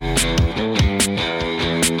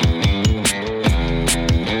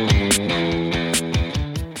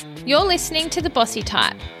listening to The Bossy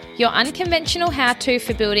Type, your unconventional how-to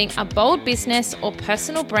for building a bold business or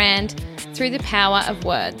personal brand through the power of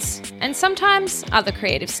words, and sometimes other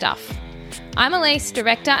creative stuff. I'm Elise,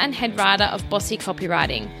 director and head writer of Bossy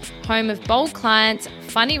Copywriting, home of bold clients,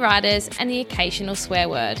 funny writers, and the occasional swear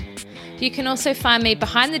word. You can also find me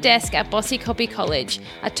behind the desk at Bossy Copy College,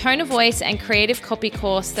 a tone of voice and creative copy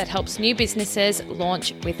course that helps new businesses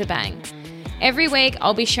launch with a bang. Every week,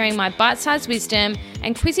 I'll be sharing my bite-sized wisdom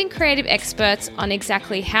and quizzing creative experts on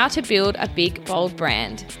exactly how to build a big, bold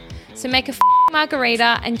brand. So make a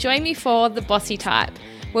margarita and join me for The Bossy Type,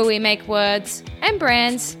 where we make words and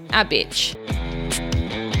brands our bitch.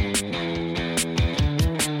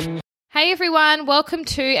 Hey everyone, welcome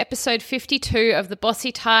to episode 52 of The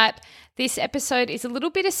Bossy Type. This episode is a little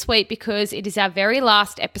bittersweet because it is our very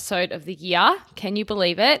last episode of the year, can you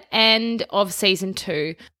believe it, and of season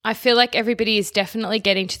 2. I feel like everybody is definitely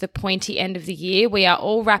getting to the pointy end of the year. We are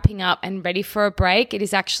all wrapping up and ready for a break. It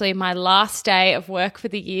is actually my last day of work for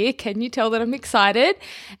the year. Can you tell that I'm excited?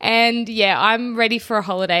 And yeah, I'm ready for a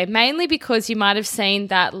holiday, mainly because you might have seen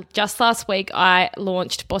that just last week I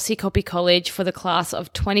launched Bossy Copy College for the class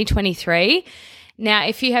of 2023. Now,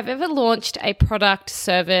 if you have ever launched a product,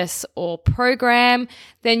 service, or program,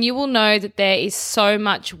 then you will know that there is so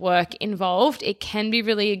much work involved. It can be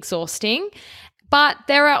really exhausting, but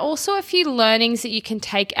there are also a few learnings that you can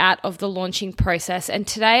take out of the launching process. And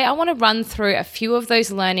today I want to run through a few of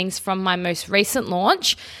those learnings from my most recent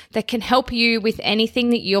launch that can help you with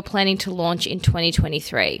anything that you're planning to launch in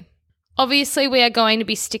 2023. Obviously, we are going to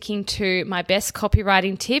be sticking to my best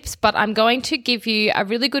copywriting tips, but I'm going to give you a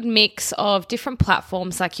really good mix of different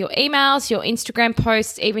platforms like your emails, your Instagram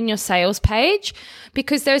posts, even your sales page,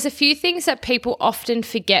 because there's a few things that people often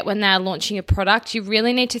forget when they're launching a product. You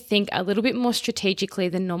really need to think a little bit more strategically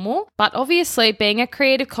than normal. But obviously, being a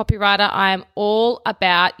creative copywriter, I am all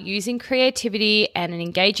about using creativity and an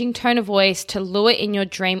engaging tone of voice to lure in your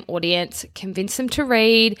dream audience, convince them to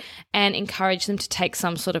read, and encourage them to take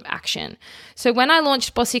some sort of action. So when I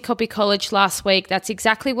launched Bossy Copy College last week, that's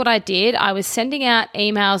exactly what I did. I was sending out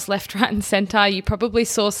emails left, right, and center. You probably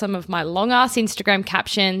saw some of my long-ass Instagram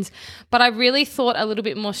captions, but I really thought a little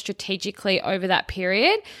bit more strategically over that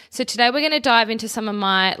period. So today we're going to dive into some of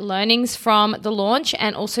my learnings from the launch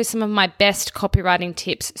and also some of my best copywriting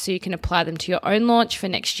tips so you can apply them to your own launch for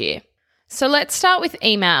next year. So let's start with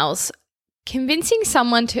emails. Convincing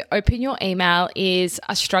someone to open your email is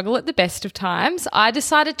a struggle at the best of times. I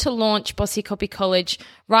decided to launch Bossy Copy College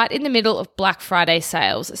right in the middle of Black Friday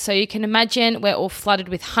sales. So you can imagine we're all flooded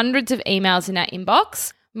with hundreds of emails in our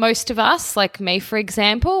inbox. Most of us, like me for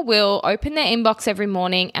example, will open their inbox every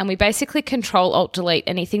morning and we basically Control-Alt-Delete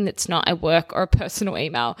anything that's not a work or a personal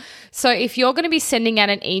email. So if you're going to be sending out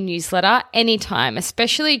an e-newsletter anytime,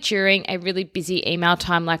 especially during a really busy email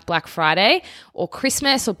time like Black Friday or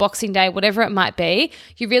Christmas or Boxing Day, whatever it might be,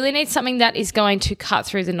 you really need something that is going to cut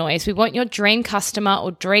through the noise. We want your dream customer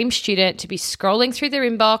or dream student to be scrolling through their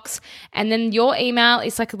inbox and then your email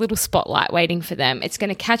is like a little spotlight waiting for them. It's going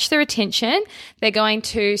to catch their attention. They're going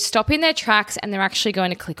to stop in their tracks and they're actually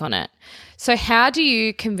going to click on it. So how do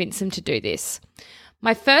you convince them to do this?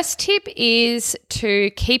 My first tip is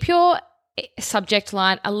to keep your subject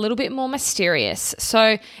line a little bit more mysterious.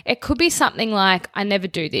 So it could be something like, I never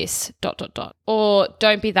do this, ... or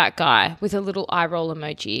don't be that guy with a little eye roll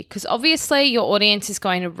emoji. Because obviously your audience is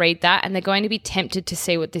going to read that and they're going to be tempted to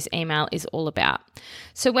see what this email is all about.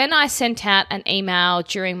 So when I sent out an email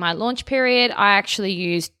during my launch period, I actually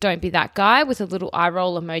used don't be that guy with a little eye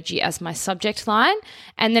roll emoji as my subject line.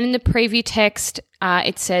 And then in the preview text,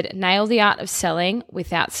 it said nail the art of selling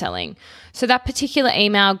without selling. So that particular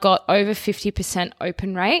email got over 50%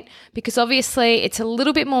 open rate because obviously it's a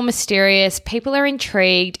little bit more mysterious. People are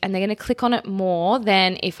intrigued and they're going to click on it more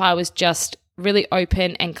than if I was just really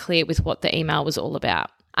open and clear with what the email was all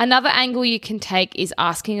about. Another angle you can take is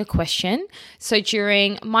asking a question. So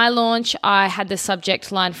during my launch, I had the subject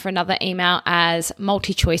line for another email as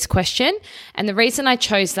multi-choice question. And the reason I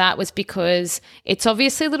chose that was because it's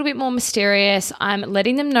obviously a little bit more mysterious. I'm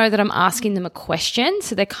letting them know that I'm asking them a question.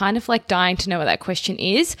 So they're kind of like dying to know what that question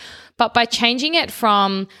is. But by changing it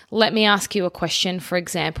from let me ask you a question, for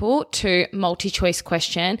example, to multi-choice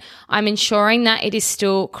question, I'm ensuring that it is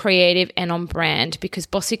still creative and on brand because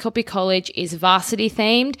Bossy Copy College is varsity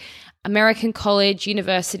themed, American college,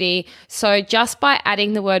 university. So just by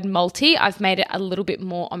adding the word multi, I've made it a little bit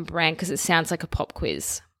more on brand because it sounds like a pop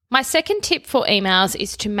quiz. My second tip for emails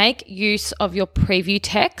is to make use of your preview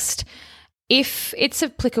text. if it's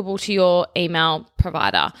applicable to your email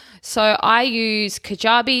provider. So I use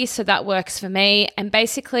Kajabi, so that works for me. And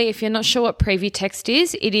basically, if you're not sure what preview text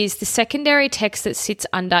is, it is the secondary text that sits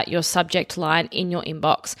under your subject line in your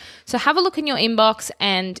inbox. So have a look in your inbox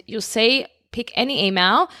and you'll see, pick any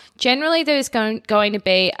email. Generally, there's going to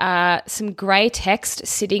be some grey text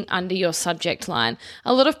sitting under your subject line.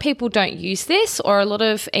 A lot of people don't use this, or a lot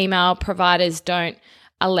of email providers don't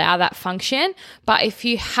allow that function. But if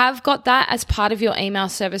you have got that as part of your email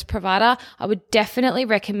service provider, I would definitely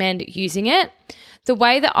recommend using it. The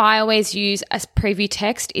way that I always use as preview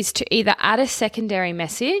text is to either add a secondary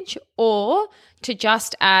message or to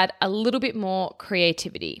just add a little bit more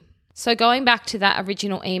creativity. So going back to that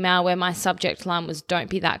original email where my subject line was "Don't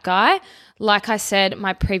be that guy," like I said,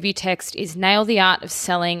 my preview text is "Nail the art of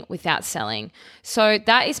selling without selling." So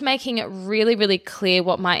that is making it really, really clear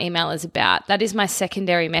what my email is about. That is my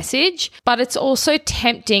secondary message, but it's also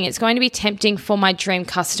tempting. It's going to be tempting for my dream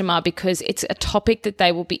customer because it's a topic that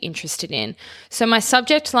they will be interested in. So my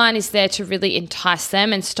subject line is there to really entice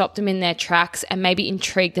them and stop them in their tracks and maybe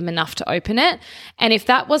intrigue them enough to open it. And if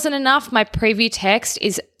that wasn't enough, my preview text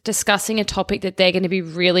is discussing a topic that they're going to be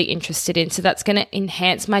really interested in. So that's going to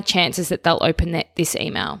enhance my chances that they'll open this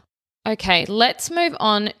email. Okay, let's move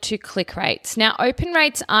on to click rates. Now, open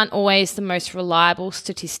rates aren't always the most reliable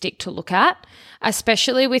statistic to look at,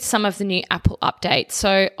 especially with some of the new Apple updates.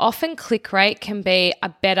 So often click rate can be a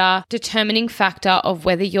better determining factor of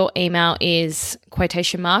whether your email is,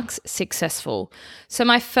 quotation marks, successful. So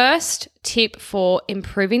my first tip for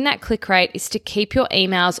improving that click rate is to keep your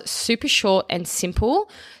emails super short and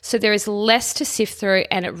simple so there is less to sift through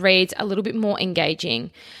and it reads a little bit more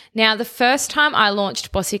engaging. Now, the first time I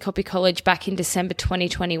launched Bossy Copy College back in December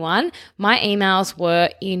 2021, my emails were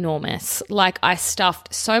enormous. Like, I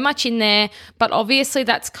stuffed so much in there, but obviously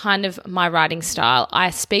that's kind of my writing style. I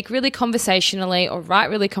speak really conversationally, or write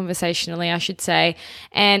really conversationally, I should say,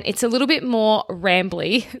 and it's a little bit more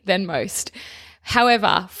rambly than most.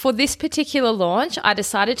 However, for this particular launch, I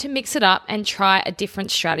decided to mix it up and try a different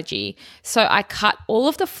strategy. So I cut all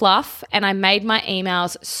of the fluff and I made my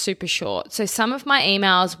emails super short. So some of my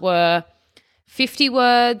emails were 50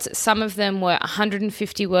 words, some of them were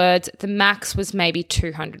 150 words. The max was maybe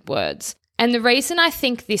 200 words. And the reason I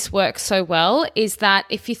think this works so well is that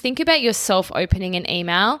if you think about yourself opening an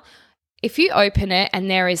email, if you open it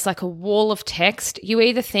and there is like a wall of text, you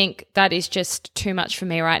either think that is just too much for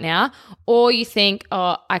me right now, or you think,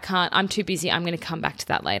 oh, I can't, I'm too busy, I'm going to come back to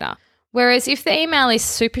that later. Whereas if the email is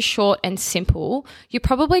super short and simple, you're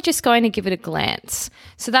probably just going to give it a glance.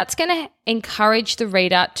 So that's going to encourage the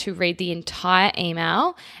reader to read the entire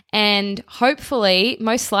email and hopefully,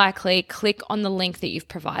 most likely, click on the link that you've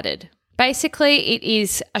provided. Basically, it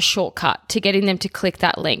is a shortcut to getting them to click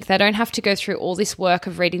that link. They don't have to go through all this work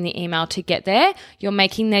of reading the email to get there. You're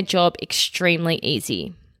making their job extremely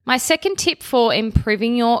easy. My second tip for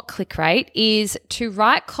improving your click rate is to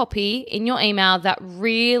write copy in your email that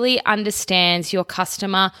really understands your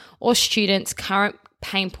customer or student's current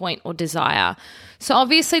pain point or desire. So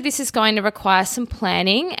obviously this is going to require some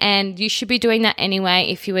planning, and you should be doing that anyway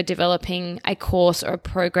if you are developing a course or a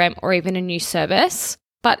program or even a new service.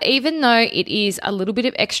 But even though it is a little bit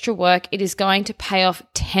of extra work, it is going to pay off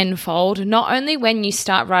tenfold, not only when you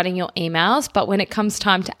start writing your emails, but when it comes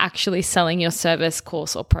time to actually selling your service,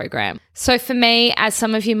 course, or program. So for me, as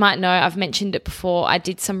some of you might know, I've mentioned it before, I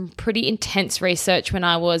did some pretty intense research when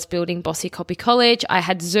I was building Bossy Copy College. I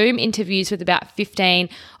had Zoom interviews with about 15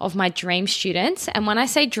 of my dream students. And when I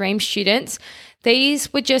say dream students,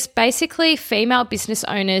 these were just basically female business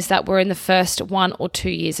owners that were in the first 1 or 2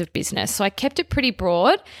 years of business. So I kept it pretty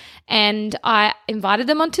broad, and I invited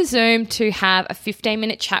them onto Zoom to have a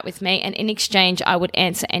 15-minute chat with me, and in exchange, I would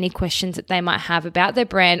answer any questions that they might have about their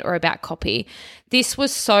brand or about copy. This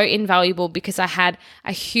was so invaluable because I had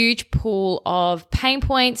a huge pool of pain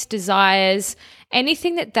points, desires,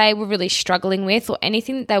 anything that they were really struggling with or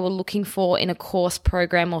anything that they were looking for in a course,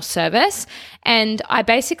 program, or service. And I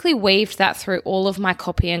basically weaved that through all of my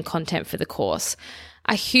copy and content for the course.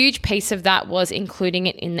 A huge piece of that was including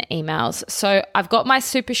it in the emails. So I've got my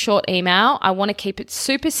super short email. I want to keep it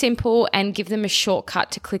super simple and give them a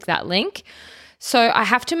shortcut to click that link. So I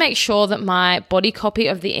have to make sure that my body copy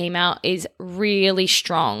of the email is really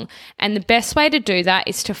strong. And the best way to do that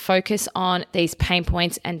is to focus on these pain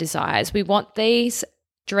points and desires. We want these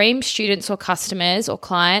dream students or customers or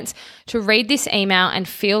clients to read this email and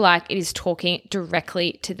feel like it is talking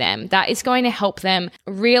directly to them. That is going to help them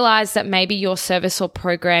realize that maybe your service or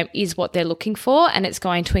program is what they're looking for, and it's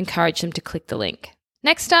going to encourage them to click the link.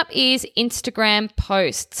 Next up is Instagram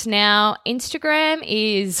posts. Now, Instagram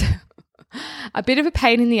is a bit of a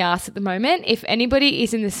pain in the ass at the moment. If anybody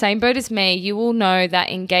is in the same boat as me, you will know that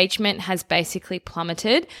engagement has basically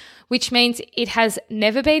plummeted, which means it has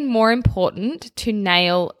never been more important to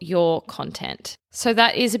nail your content. So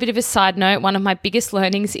that is a bit of a side note. One of my biggest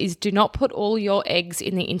learnings is do not put all your eggs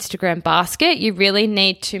in the Instagram basket. You really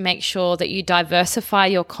need to make sure that you diversify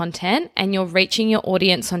your content and you're reaching your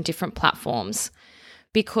audience on different platforms,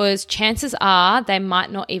 because chances are they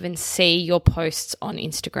might not even see your posts on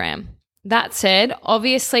Instagram. That said,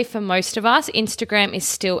 obviously for most of us, Instagram is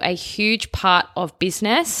still a huge part of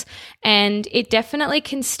business and it definitely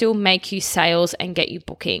can still make you sales and get you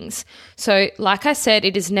bookings. So like I said,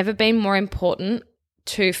 it has never been more important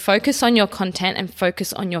to focus on your content and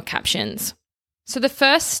focus on your captions. So the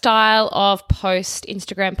first style of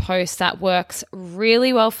Instagram post that works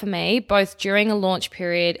really well for me, both during a launch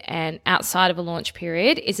period and outside of a launch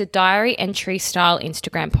period, is a diary entry style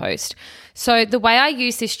Instagram post. So the way I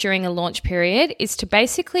use this during a launch period is to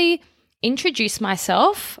basically introduce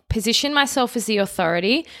myself, position myself as the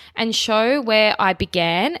authority, and show where I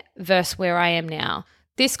began versus where I am now.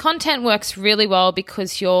 This content works really well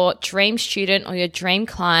because your dream student or your dream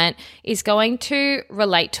client is going to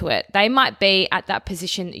relate to it. They might be at that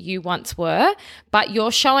position that you once were, but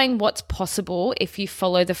you're showing what's possible if you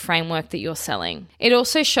follow the framework that you're selling. It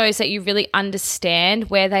also shows that you really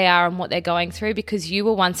understand where they are and what they're going through because you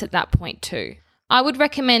were once at that point too. I would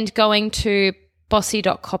recommend going to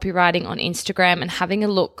bossy.copywriting on Instagram and having a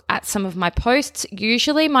look at some of my posts.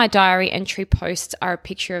 Usually my diary entry posts are a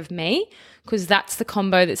picture of me because that's the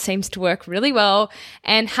combo that seems to work really well,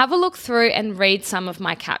 and have a look through and read some of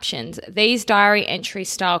my captions. These diary entry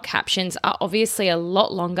style captions are obviously a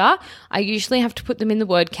lot longer. I usually have to put them in the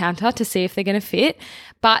word counter to see if they're going to fit,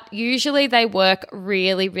 but usually they work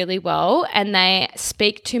really, really well and they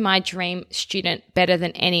speak to my dream student better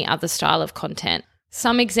than any other style of content.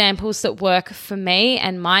 Some examples that work for me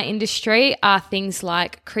and my industry are things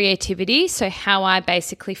like creativity, so how I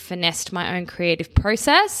basically finessed my own creative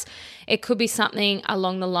process. It could be something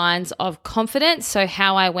along the lines of confidence, so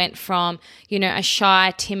how I went from, a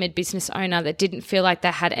shy, timid business owner that didn't feel like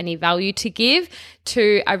they had any value to give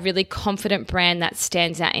to a really confident brand that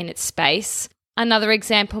stands out in its space. Another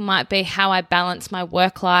example might be how I balance my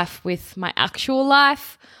work life with my actual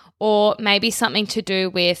life, or maybe something to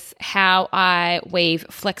do with how I weave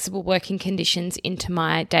flexible working conditions into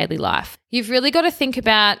my daily life. You've really got to think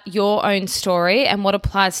about your own story and what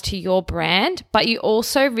applies to your brand, but you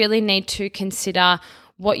also really need to consider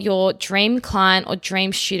what your dream client or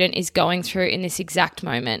dream student is going through in this exact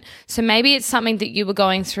moment. So maybe it's something that you were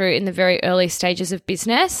going through in the very early stages of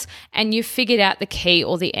business and you figured out the key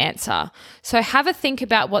or the answer. So have a think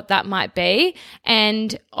about what that might be.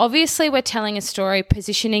 And obviously we're telling a story,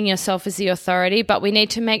 positioning yourself as the authority, but we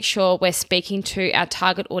need to make sure we're speaking to our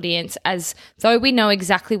target audience as though we know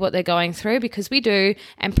exactly what they're going through, because we do,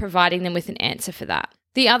 and providing them with an answer for that.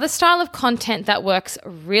 The other style of content that works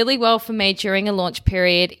really well for me during a launch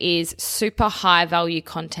period is super high value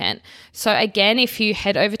content. So again, if you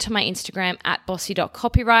head over to my Instagram at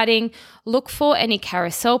bossy.copywriting, look for any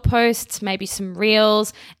carousel posts, maybe some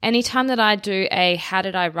reels. Anytime that I do a how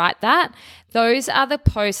did I write that, those are the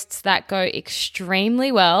posts that go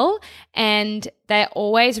extremely well and they're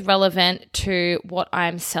always relevant to what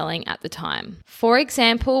I'm selling at the time. For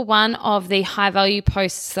example, one of the high value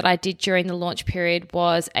posts that I did during the launch period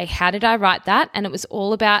was a how did I write that, and it was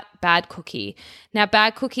all about Bad Cookie. Now,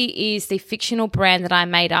 Bad Cookie is the fictional brand that I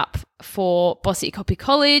made up for Bossy Copy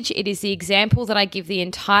College. It is the example that I give the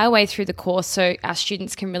entire way through the course so our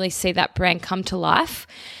students can really see that brand come to life.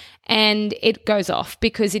 And it goes off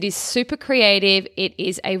because it is super creative. It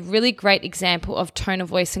is a really great example of tone of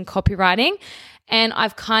voice and copywriting. And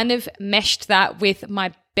I've kind of meshed that with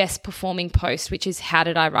my best performing post, which is how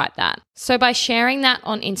did I write that? So by sharing that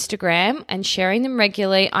on Instagram and sharing them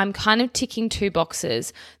regularly, I'm kind of ticking two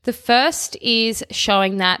boxes. The first is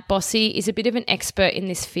showing that Bossy is a bit of an expert in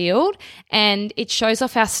this field, and it shows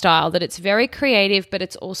off our style, that it's very creative, but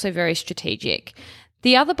it's also very strategic.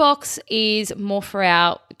 The other box is more for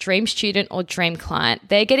our dream student or dream client.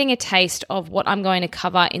 They're getting a taste of what I'm going to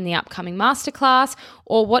cover in the upcoming masterclass,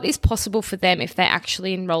 or what is possible for them if they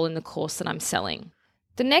actually enroll in the course that I'm selling.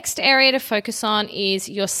 The next area to focus on is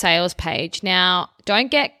your sales page. Now,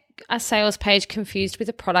 don't get a sales page confused with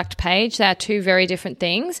a product page. They are two very different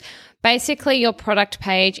things. Basically, your product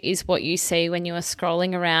page is what you see when you are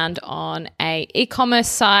scrolling around on an e-commerce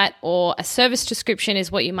site, or a service description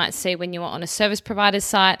is what you might see when you are on a service provider's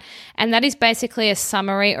site. And that is basically a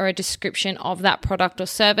summary or a description of that product or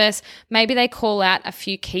service. Maybe they call out a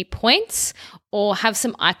few key points or have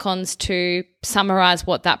some icons to summarize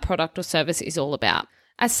what that product or service is all about.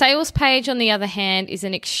 A sales page, on the other hand, is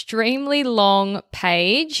an extremely long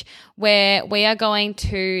page where we are going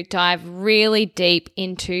to dive really deep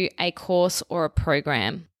into a course or a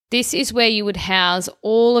program. This is where you would house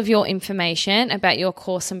all of your information about your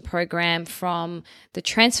course and program, from the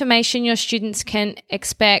transformation your students can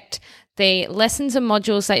expect, the lessons and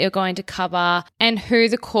modules that you're going to cover, and who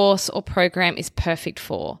the course or program is perfect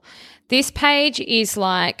for. This page is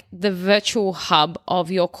like the virtual hub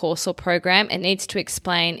of your course or program. It needs to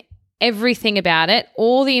explain everything about it.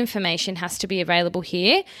 All the information has to be available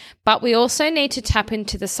here, but we also need to tap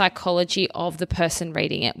into the psychology of the person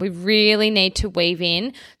reading it. We really need to weave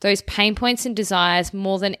in those pain points and desires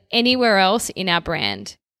more than anywhere else in our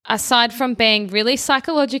brand. Aside from being really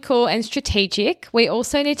psychological and strategic, we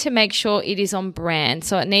also need to make sure it is on brand.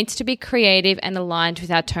 So it needs to be creative and aligned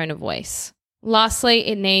with our tone of voice. Lastly,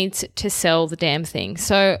 it needs to sell the damn thing.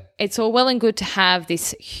 So it's all well and good to have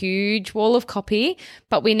this huge wall of copy,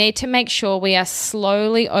 but we need to make sure we are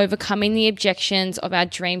slowly overcoming the objections of our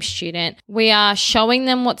dream student. We are showing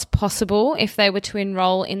them what's possible if they were to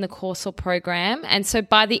enroll in the course or program. And so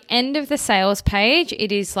by the end of the sales page,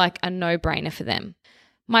 it is like a no-brainer for them.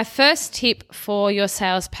 My first tip for your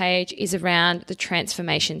sales page is around the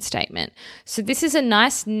transformation statement. So this is a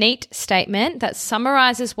nice, neat statement that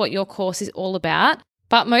summarizes what your course is all about.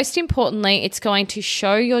 But most importantly, it's going to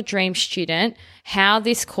show your dream student how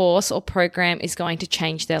this course or program is going to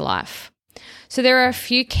change their life. So there are a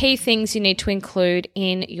few key things you need to include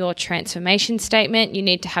in your transformation statement. You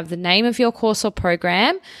need to have the name of your course or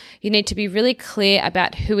program. You need to be really clear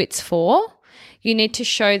about who it's for. You need to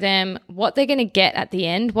show them what they're going to get at the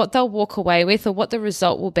end, what they'll walk away with, or what the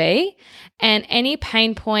result will be, and any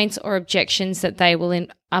pain points or objections that they will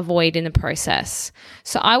avoid in the process.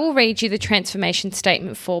 So I will read you the transformation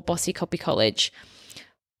statement for Bossy Copy College.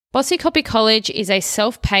 Bossy Copy College is a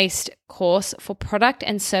self-paced course for product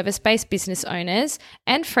and service-based business owners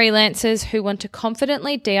and freelancers who want to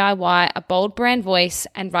confidently DIY a bold brand voice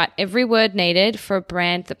and write every word needed for a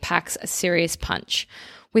brand that packs a serious punch,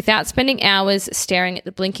 without spending hours staring at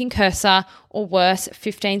the blinking cursor, or worse,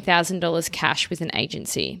 $15,000 cash with an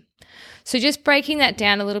agency. So just breaking that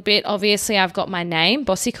down a little bit, obviously I've got my name,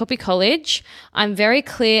 Bossy Copy College. I'm very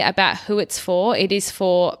clear about who it's for. It is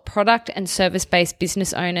for product and service-based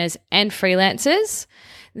business owners and freelancers.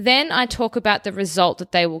 Then I talk about the result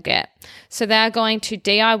that they will get. So they are going to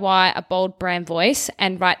DIY a bold brand voice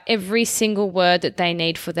and write every single word that they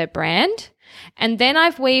need for their brand. And then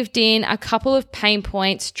I've weaved in a couple of pain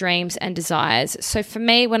points, dreams, and desires. So for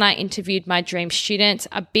me, when I interviewed my dream students,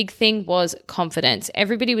 a big thing was confidence.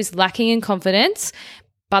 Everybody was lacking in confidence,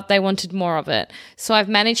 but they wanted more of it. So I've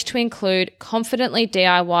managed to include confidently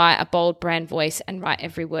DIY a bold brand voice and write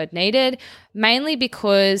every word needed, mainly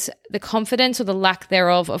because the confidence, or the lack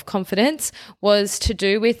thereof of confidence, was to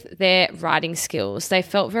do with their writing skills. They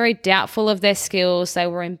felt very doubtful of their skills, they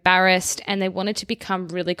were embarrassed, and they wanted to become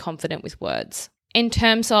really confident with words. In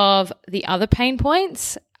terms of the other pain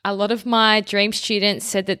points, a lot of my dream students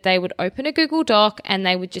said that they would open a Google Doc and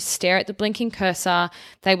they would just stare at the blinking cursor.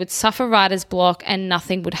 They would suffer writer's block and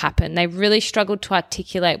nothing would happen. They really struggled to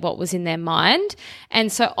articulate what was in their mind.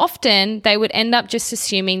 And so often they would end up just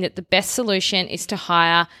assuming that the best solution is to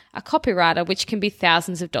hire a copywriter, which can be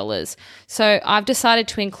thousands of dollars. So I've decided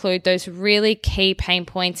to include those really key pain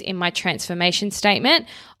points in my transformation statement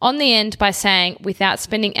on the end by saying, without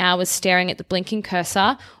spending hours staring at the blinking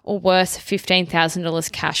cursor, or worse,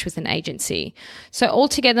 $15,000 cash with an agency. So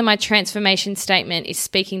altogether, my transformation statement is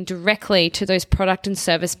speaking directly to those product and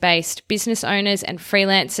service-based business owners and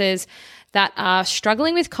freelancers that are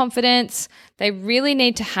struggling with confidence. They really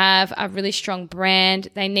need to have a really strong brand.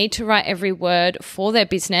 They need to write every word for their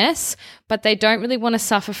business, but they don't really want to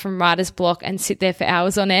suffer from writer's block and sit there for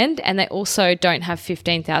hours on end. And they also don't have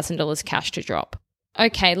 $15,000 cash to drop.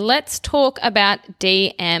 Okay, let's talk about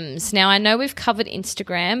DMs. Now, I know we've covered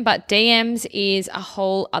Instagram, but DMs is a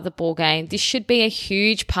whole other ballgame. This should be a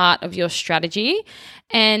huge part of your strategy.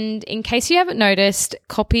 And in case you haven't noticed,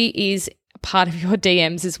 copy is part of your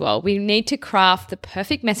DMs as well. We need to craft the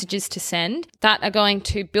perfect messages to send that are going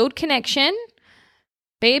to build connection,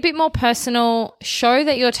 be a bit more personal, show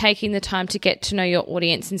that you're taking the time to get to know your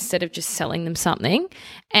audience instead of just selling them something,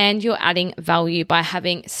 and you're adding value by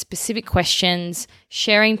having specific questions,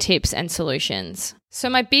 sharing tips and solutions. So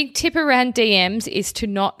my big tip around DMs is to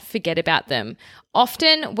not forget about them.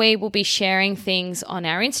 Often we will be sharing things on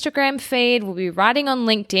our Instagram feed, we'll be writing on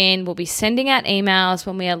LinkedIn, we'll be sending out emails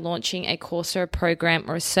when we are launching a course or a program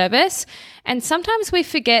or a service. And sometimes we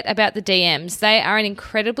forget about the DMs. They are an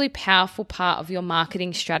incredibly powerful part of your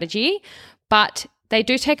marketing strategy, but they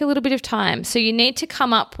do take a little bit of time. So you need to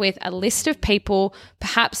come up with a list of people.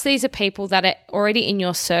 Perhaps these are people that are already in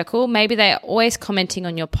your circle. Maybe they are always commenting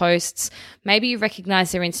on your posts. Maybe you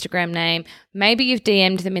recognize their Instagram name. Maybe you've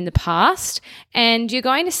DM'd them in the past, and you're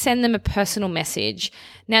going to send them a personal message.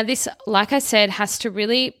 Now this, like I said, has to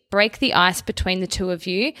really break the ice between the two of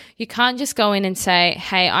you. You can't just go in and say,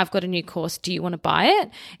 hey, I've got a new course. Do you want to buy it?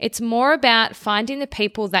 It's more about finding the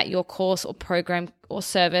people that your course or program or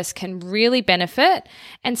service can really benefit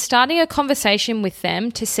and starting a conversation with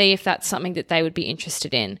them to see if that's something that they would be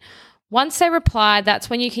interested in. Once they reply, that's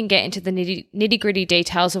when you can get into the nitty-gritty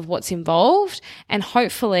details of what's involved, and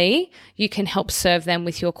hopefully you can help serve them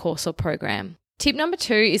with your course or program. Tip number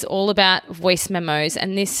 2 is all about voice memos,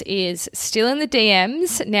 and this is still in the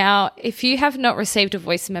DMs. Now, if you have not received a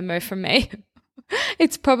voice memo from me,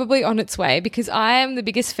 it's probably on its way, because I am the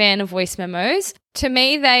biggest fan of voice memos. To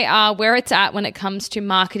me, they are where it's at when it comes to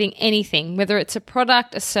marketing anything, whether it's a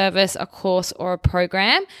product, a service, a course, or a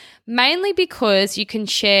program, mainly because you can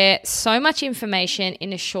share so much information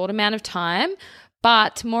in a short amount of time.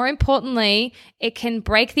 But more importantly, it can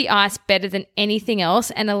break the ice better than anything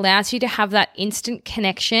else and allows you to have that instant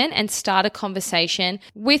connection and start a conversation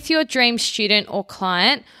with your dream student or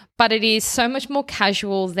client. But it is so much more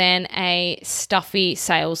casual than a stuffy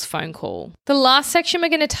sales phone call. The last section we're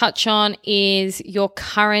going to touch on is your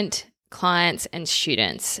current clients and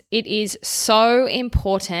students. It is so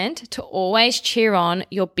important to always cheer on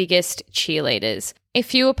your biggest cheerleaders.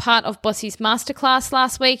 If you were part of Bossy's masterclass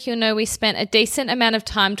last week, you'll know we spent a decent amount of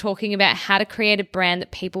time talking about how to create a brand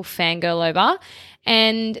that people fangirl over.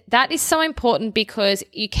 And that is so important because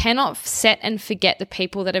you cannot set and forget the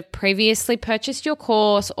people that have previously purchased your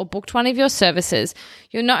course or booked one of your services.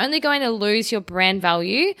 You're not only going to lose your brand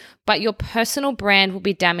value, but your personal brand will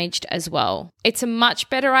be damaged as well. It's a much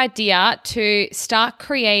better idea to start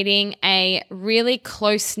creating a really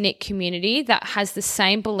close-knit community that has the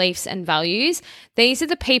same beliefs and values. These are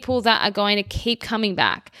the people that are going to keep coming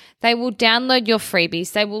back. They will download your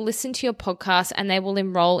freebies, they will listen to your podcast, and they will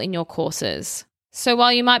enroll in your courses. So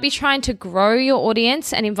while you might be trying to grow your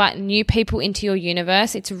audience and invite new people into your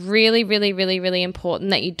universe, it's really, really, really, really important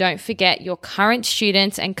that you don't forget your current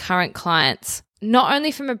students and current clients. Not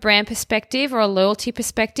only from a brand perspective or a loyalty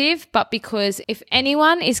perspective, but because if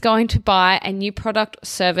anyone is going to buy a new product,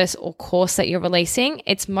 service, or course that you're releasing,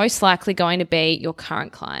 it's most likely going to be your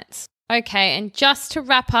current clients. Okay, and just to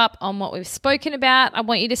wrap up on what we've spoken about, I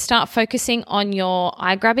want you to start focusing on your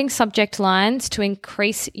eye-grabbing subject lines to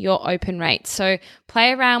increase your open rate. So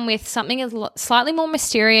play around with something slightly more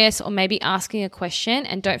mysterious or maybe asking a question,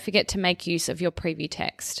 and don't forget to make use of your preview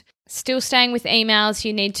text. Still staying with emails,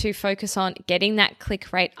 you need to focus on getting that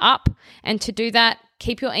click rate up, and to do that,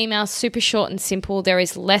 keep your emails super short and simple. There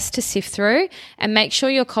is less to sift through, and make sure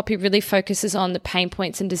your copy really focuses on the pain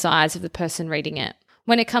points and desires of the person reading it.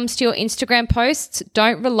 When it comes to your Instagram posts,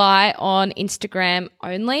 don't rely on Instagram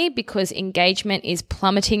only because engagement is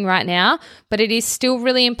plummeting right now, but it is still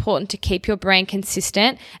really important to keep your brand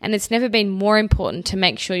consistent, and it's never been more important to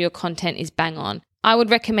make sure your content is bang on. I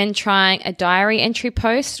would recommend trying a diary entry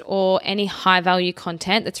post or any high value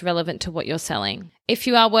content that's relevant to what you're selling. If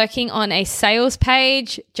you are working on a sales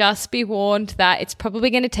page, just be warned that it's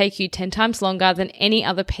probably going to take you 10 times longer than any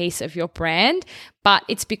other piece of your brand, but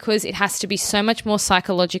it's because it has to be so much more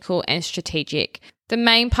psychological and strategic. The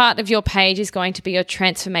main part of your page is going to be your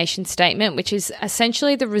transformation statement, which is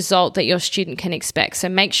essentially the result that your student can expect. So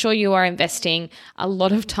make sure you are investing a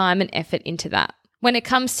lot of time and effort into that. When it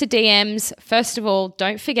comes to DMs, first of all,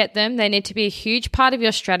 don't forget them. They need to be a huge part of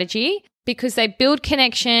your strategy because they build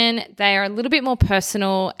connection, they are a little bit more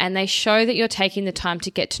personal, and they show that you're taking the time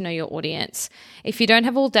to get to know your audience. If you don't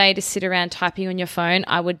have all day to sit around typing on your phone,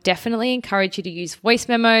 I would definitely encourage you to use voice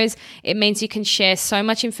memos. It means you can share so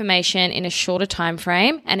much information in a shorter time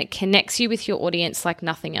frame, and it connects you with your audience like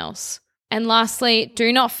nothing else. And lastly,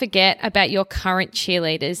 do not forget about your current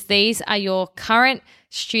cheerleaders. These are your current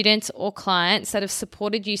students or clients that have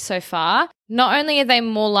supported you so far. Not only are they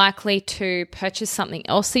more likely to purchase something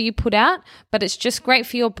else that you put out, but it's just great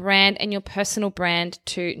for your brand and your personal brand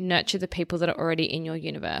to nurture the people that are already in your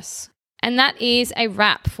universe. And that is a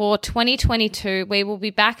wrap for 2022. We will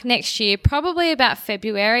be back next year, probably about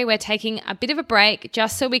February. We're taking a bit of a break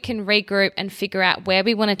just so we can regroup and figure out where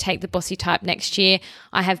we want to take the Bossy Type next year.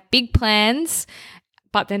 I have big plans,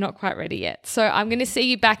 but they're not quite ready yet. So I'm going to see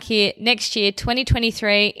you back here next year,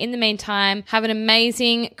 2023. In the meantime, have an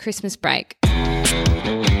amazing Christmas break.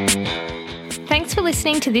 Thanks for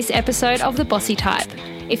listening to this episode of The Bossy Type.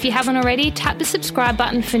 If you haven't already, tap the subscribe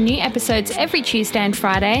button for new episodes every Tuesday and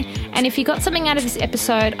Friday. And if you got something out of this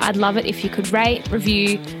episode, I'd love it if you could rate,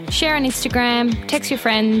 review, share on Instagram, text your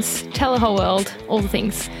friends, tell the whole world, all the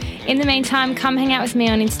things. In the meantime, come hang out with me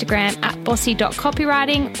on Instagram at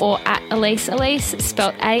bossy.copywriting or at Alyce,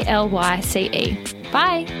 spelled ALYCE.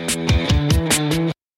 Bye.